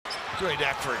Great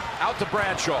effort. Out to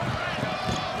Bradshaw.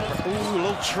 Ooh, a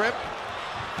little trip.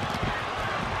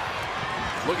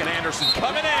 Look at Anderson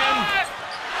coming in.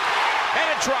 And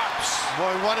it drops.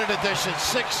 Boy, what an addition.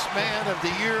 Sixth man of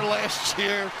the year last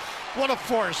year. What a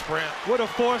force, Brent. What a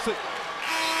force.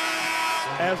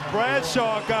 As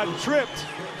Bradshaw got tripped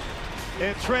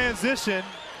in transition,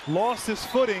 lost his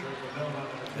footing.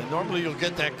 And normally you'll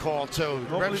get that call, too.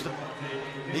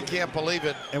 He can't believe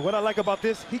it. And what I like about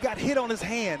this, he got hit on his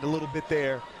hand a little bit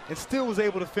there and still was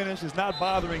able to finish. It's not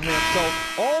bothering him. So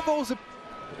all those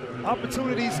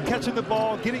opportunities, catching the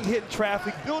ball, getting hit in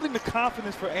traffic, building the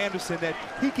confidence for Anderson that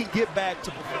he can get back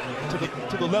to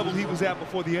the level he was at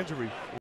before the injury.